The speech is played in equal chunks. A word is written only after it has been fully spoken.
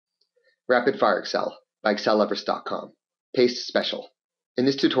Rapid Fire Excel by excellovers.com. Paste Special. In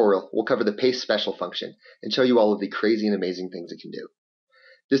this tutorial, we'll cover the Paste Special function and show you all of the crazy and amazing things it can do.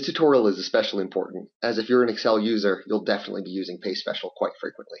 This tutorial is especially important, as if you're an Excel user, you'll definitely be using Paste Special quite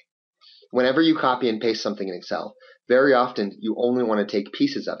frequently. Whenever you copy and paste something in Excel, very often you only want to take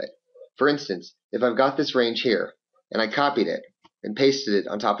pieces of it. For instance, if I've got this range here, and I copied it and pasted it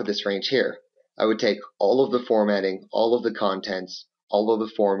on top of this range here, I would take all of the formatting, all of the contents, all of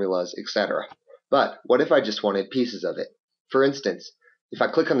the formulas, etc. But what if I just wanted pieces of it? For instance, if I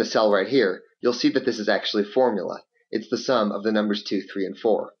click on the cell right here, you'll see that this is actually a formula. It's the sum of the numbers 2, 3, and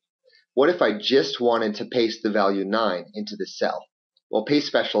 4. What if I just wanted to paste the value 9 into this cell? Well, Paste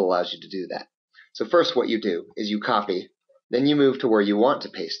Special allows you to do that. So first what you do is you copy, then you move to where you want to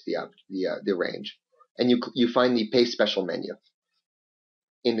paste the range, and you find the Paste Special menu.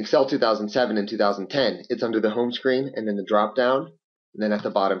 In Excel 2007 and 2010, it's under the home screen and then the drop down, and then at the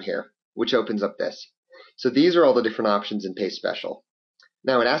bottom here, which opens up this. So these are all the different options in Paste Special.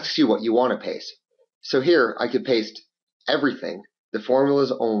 Now it asks you what you want to paste. So here I could paste everything, the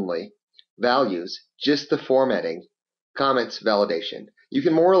formulas only, values, just the formatting, comments, validation. You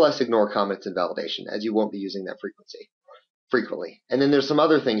can more or less ignore comments and validation, as you won't be using that frequently. And then there's some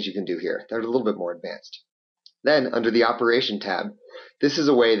other things you can do here that are a little bit more advanced. Then under the Operation tab, this is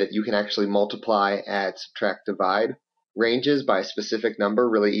a way that you can actually multiply, add, subtract, divide ranges by a specific number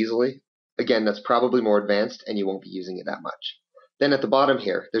really easily. Again, that's probably more advanced and you won't be using it that much. Then at the bottom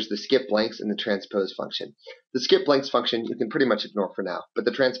here, there's the skip blanks and the transpose function. The skip blanks function you can pretty much ignore for now, but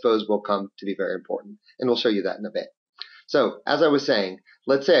the transpose will come to be very important, and we'll show you that in a bit. So, as I was saying,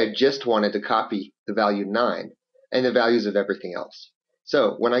 let's say I just wanted to copy the value 9 and the values of everything else.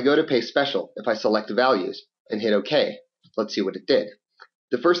 So, when I go to Paste Special, if I select values and hit OK, let's see what it did.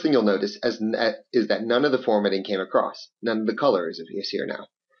 The first thing you'll notice is that none of the formatting came across. None of the color is here now.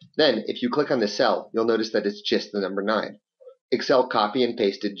 Then, if you click on the cell, you'll notice that it's just the number 9. Excel copy and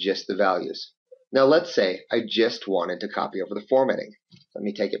pasted just the values. Now let's say I just wanted to copy over the formatting. Let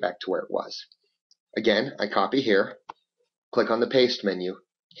me take it back to where it was. Again, I copy here, click on the Paste menu,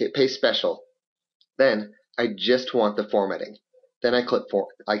 hit Paste Special. Then I just want the formatting. Then I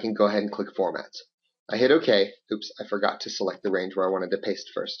can go ahead and click Formats. I hit OK. Oops, I forgot to select the range where I wanted to paste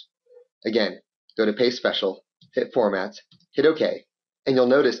first. Again, go to Paste Special, hit Formats, hit OK, and you'll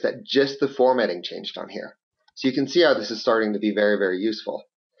notice that just the formatting changed on here. So you can see how this is starting to be very, very useful.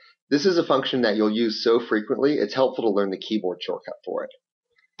 This is a function that you'll use so frequently, it's helpful to learn the keyboard shortcut for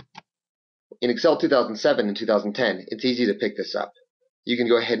it. In Excel 2007 and 2010, it's easy to pick this up. You can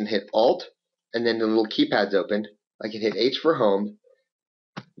go ahead and hit Alt, and then the little keypad's open. I can hit H for Home,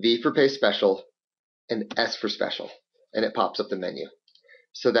 V for Paste Special, and S for Special, and it pops up the menu.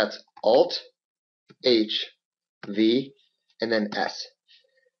 So that's Alt, H, V, and then S.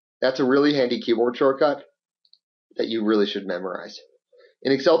 That's a really handy keyboard shortcut that you really should memorize.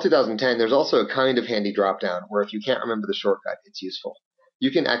 In Excel 2010, there's also a kind of handy drop-down where if you can't remember the shortcut, it's useful.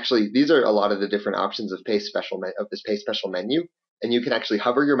 You can actually, these are a lot of the different options of this Paste Special menu, and you can actually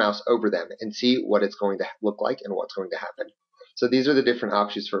hover your mouse over them and see what it's going to look like and what's going to happen. So these are the different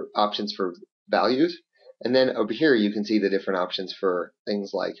options for values, and then over here you can see the different options for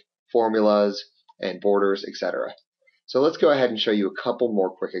things like formulas and borders, etc. So let's go ahead and show you a couple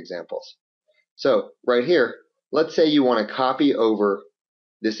more quick examples. So right here, let's say you want to copy over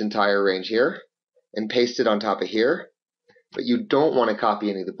this entire range here and paste it on top of here, but you don't want to copy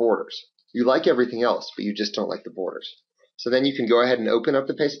any of the borders. You like everything else, but you just don't like the borders. So then you can go ahead and open up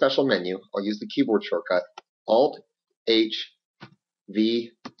the Paste Special menu. I'll use the keyboard shortcut, Alt, H,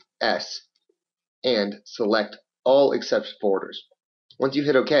 V, S, and select all except borders. Once you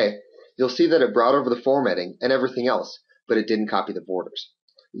hit OK, you'll see that it brought over the formatting and everything else, but it didn't copy the borders.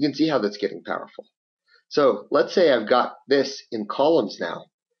 You can see how that's getting powerful. So let's say I've got this in columns now,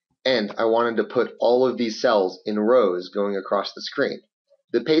 and I wanted to put all of these cells in rows going across the screen.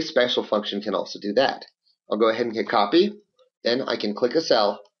 The Paste Special function can also do that. I'll go ahead and hit Copy, then I can click a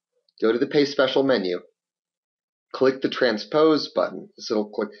cell, go to the Paste Special menu, click the Transpose button, this little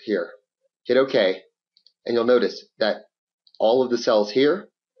click here, hit OK, and you'll notice that all of the cells here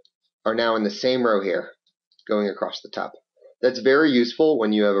are now in the same row here, going across the top. That's very useful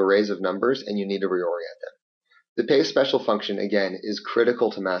when you have arrays of numbers and you need to reorient them. The Paste Special function, again, is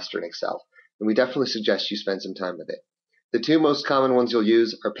critical to master in Excel, and we definitely suggest you spend some time with it. The two most common ones you'll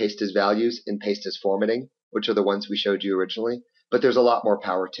use are Paste as Values and Paste as Formatting, which are the ones we showed you originally, but there's a lot more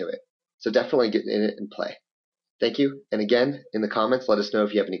power to it. So definitely get in it and play. Thank you, and again, in the comments, let us know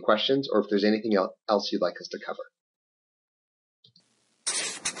if you have any questions or if there's anything else you'd like us to cover.